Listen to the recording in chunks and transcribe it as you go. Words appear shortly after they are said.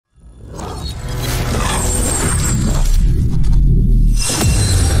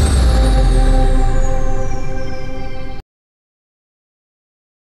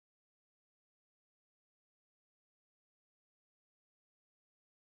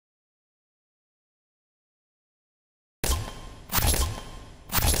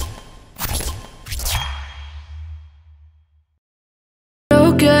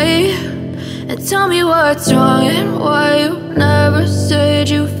okay? And tell me what's wrong and why you never said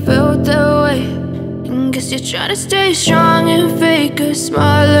you felt that way. And guess you're trying to stay strong and fake a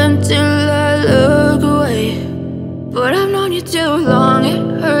smile until I look away. But I've known you too long,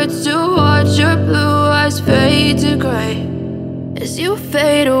 it hurts to watch your blue eyes fade to gray as you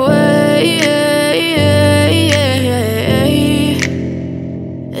fade away,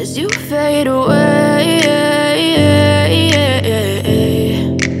 as you fade away.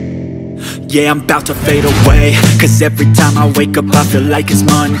 Yeah, I'm about to fade away, cause every time I wake up I feel like it's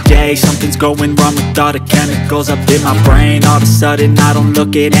Monday. Something's going wrong with all the chemicals up in my brain. All of a sudden I don't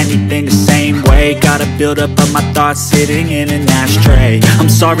look at anything the same way. Got a buildup of my thoughts sitting in an ashtray. I'm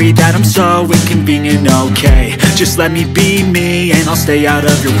sorry that I'm so inconvenient, okay? Just let me be me and I'll stay out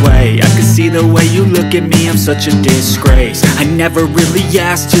of your way. I can see the way you look at me, I'm such a disgrace. I never really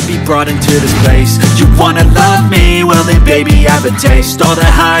asked to be brought into this place. You wanna love me? Well then baby I have a taste. All the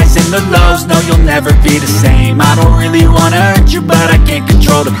highs and the lows, no, you'll never be the same. I don't really wanna hurt you, but I can't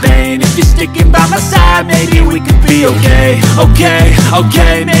control the pain. If you're sticking by my side, maybe we could be okay.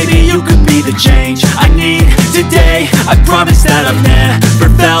 Okay, maybe you could be the change I need today. I promise that I've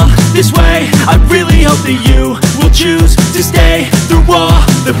never felt this way. I really hope that you will choose to stay through all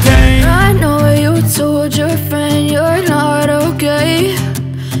the pain. I know you told your friend you're not okay.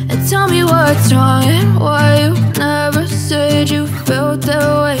 And tell me what's wrong and why you never said you felt that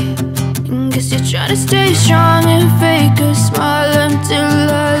way. Guess you're trying to stay strong and fake a smile until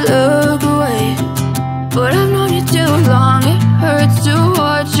I look away. But I've known you too long, it hurts to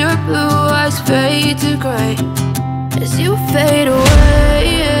watch your blue eyes fade to gray as you fade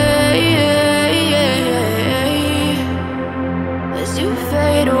away, as you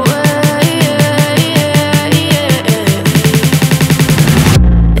fade away,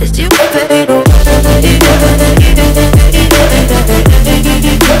 as you fade away.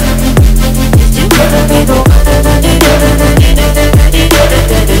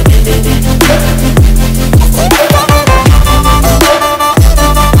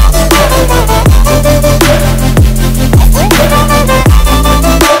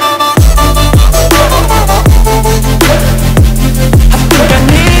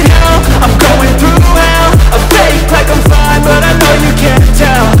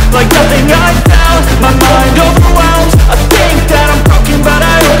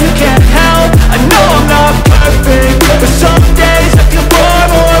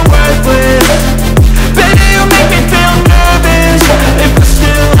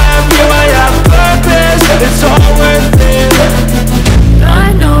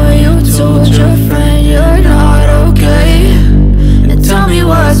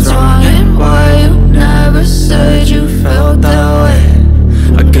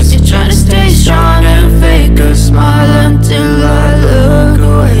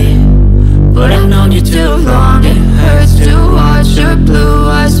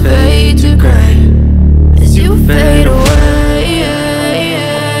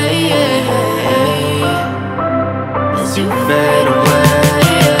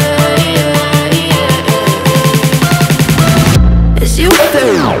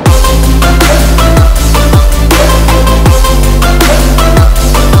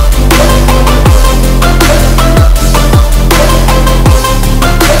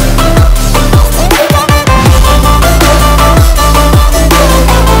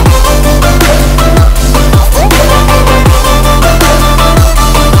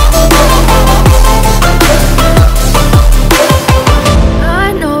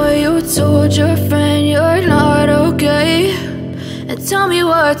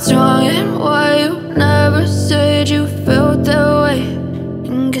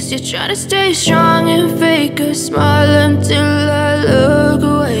 Try to stay strong and fake a smile until I look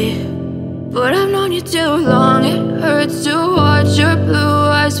away. But I've known you too long, it hurts to watch your blue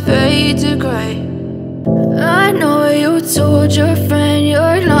eyes fade to gray. I know you told your friend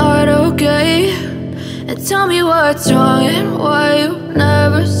you're not okay. And tell me what's wrong and why you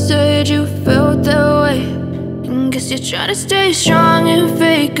never said you felt that way. And guess you're trying to stay strong and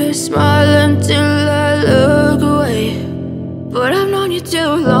fake a smile until I look away. But I've known you too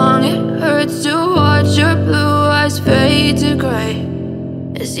long, it hurts to watch your blue eyes fade to gray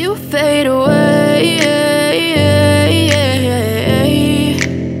as you fade away,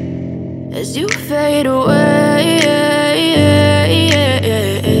 as you fade away.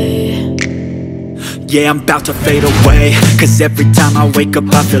 Yeah, I'm about to fade away, cause every time I wake up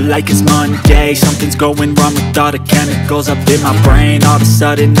I feel like it's Monday. Something's going wrong with all the chemicals up in my brain. All of a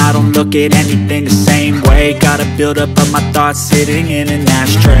sudden I don't look at anything the same way. Gotta build up of my thoughts sitting in an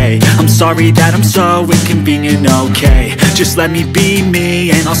ashtray. I'm sorry that I'm so inconvenient, okay. Just let me be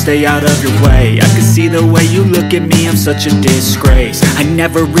me and I'll stay out of your way. I can see the way you look at me, I'm such a disgrace. I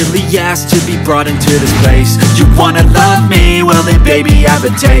never really asked to be brought into this place. You wanna love me? Well then baby I have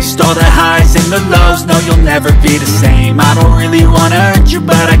a taste. All the highs and the lows, no you'll never be the same. I don't really wanna hurt you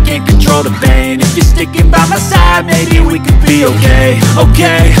but I can't control the pain. If you're sticking by my side, maybe we could be okay.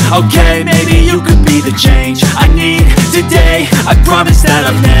 Okay, maybe you could be the change I need today. I promise that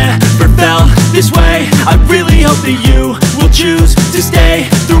I've never felt this way. I really hope that you will choose to stay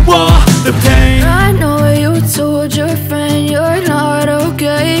through all the pain. I know you told your friend you're not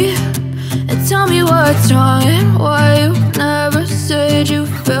okay, and tell me what's wrong and why you never said you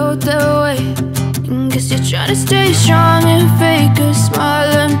felt that way. Guess you're trying to stay strong and fake a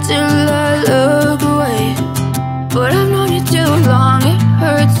smile until I look away. But I've known you too long, it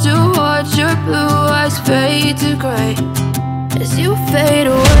hurts to watch your blue eyes fade to gray as you fade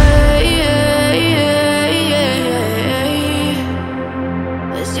away.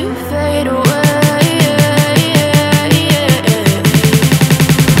 As you fade away.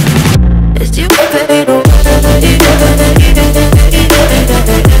 As you fade away.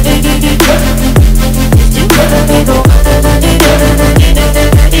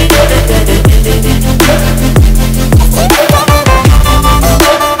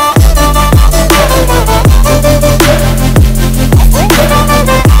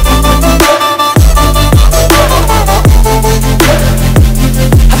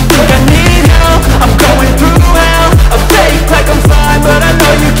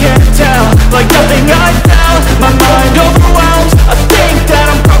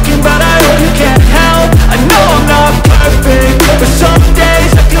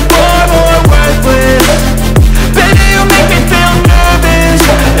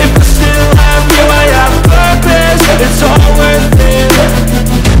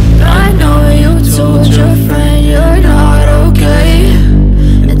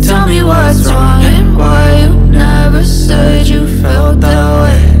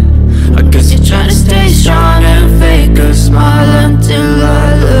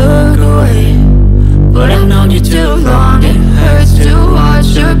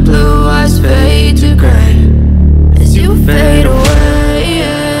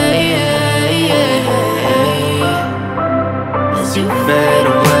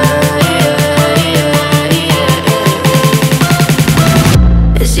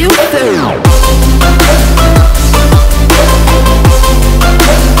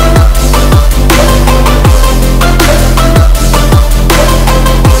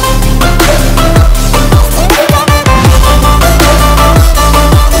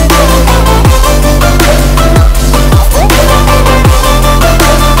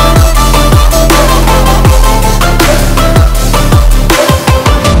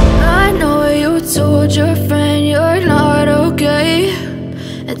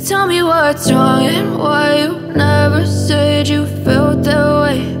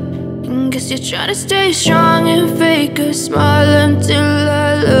 Try to stay strong and fake a smile until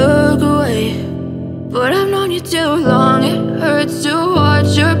I look away. But I've known you too long, it hurts to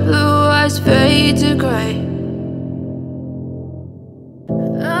watch your blue eyes fade to gray.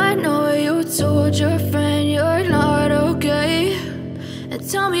 I know you told your friend you're not okay, and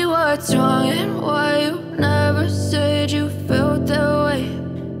tell me what's wrong and why you never said you felt that way.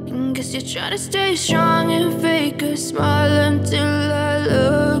 Guess you're trying to stay strong and fake a smile until I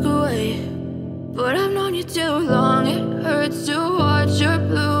look away. But I've known you too long, it hurts to watch your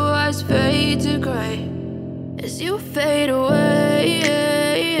blue eyes fade to gray as you fade away.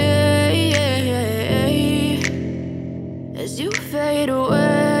 As you fade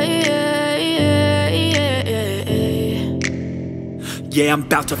away. Yeah, I'm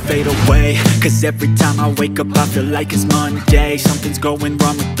about to fade away, cause every time I wake up I feel like it's Monday. Something's going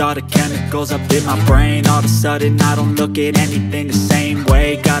wrong with all the chemicals up in my brain. All of a sudden I don't look at anything the same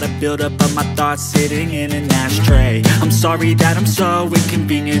way. Gotta build up of my thoughts sitting in an ashtray. I'm sorry that I'm so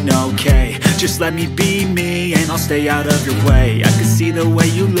inconvenient, okay. Just let me be me and I'll stay out of your way. I can see the way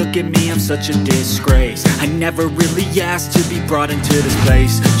you look at me, I'm such a disgrace. I never really asked to be brought into this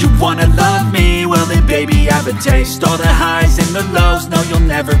place. You wanna love me? Well then baby I have a taste. All the highs and the lows, no you'll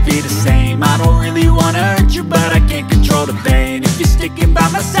never be the same. I don't really wanna hurt you but I can't control the pain. If you're sticking by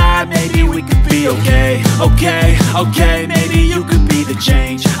my side, maybe we could be okay. Okay, maybe you could be the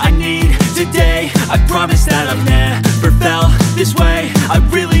change I need today. I promise that I've never felt this way. I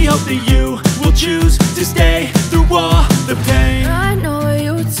really hope that you will choose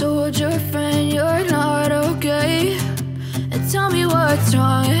what's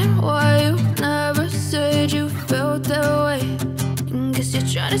wrong and why you never said you felt that way. Guess you're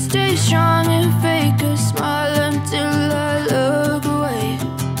trying to stay strong and fake a smile until I look away.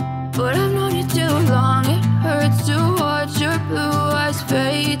 But I've known you too long, it hurts to watch your blue eyes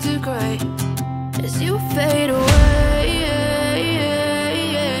fade to gray as you fade away.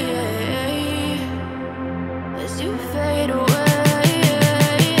 As you fade away.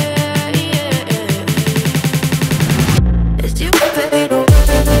 As you fade away.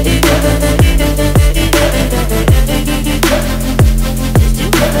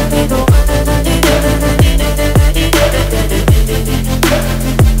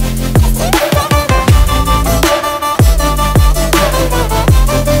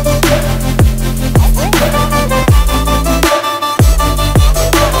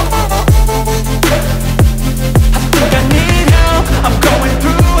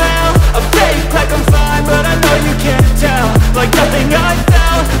 Like nothing I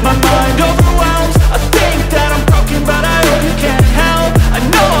found, my mind overwhelms. I think that I'm broken, but I hope you can't help. I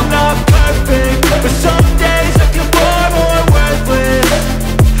know I'm not perfect, but some days I feel far more worthless.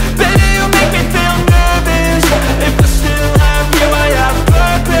 Baby, you make me feel nervous. If I still have you, I have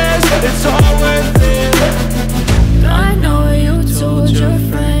purpose. It's all worth it. I know you told your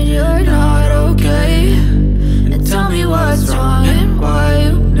friend you're not okay, and tell me what's wrong and why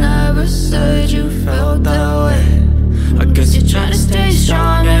you never said you felt that way. I guess you're trying to stay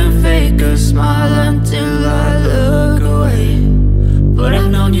strong and fake a smile until I look away. But I've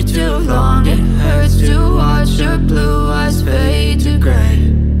known you too long, it hurts to watch your blue eyes fade to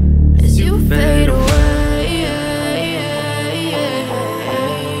gray as you fade away.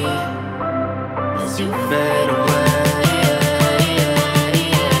 As you fade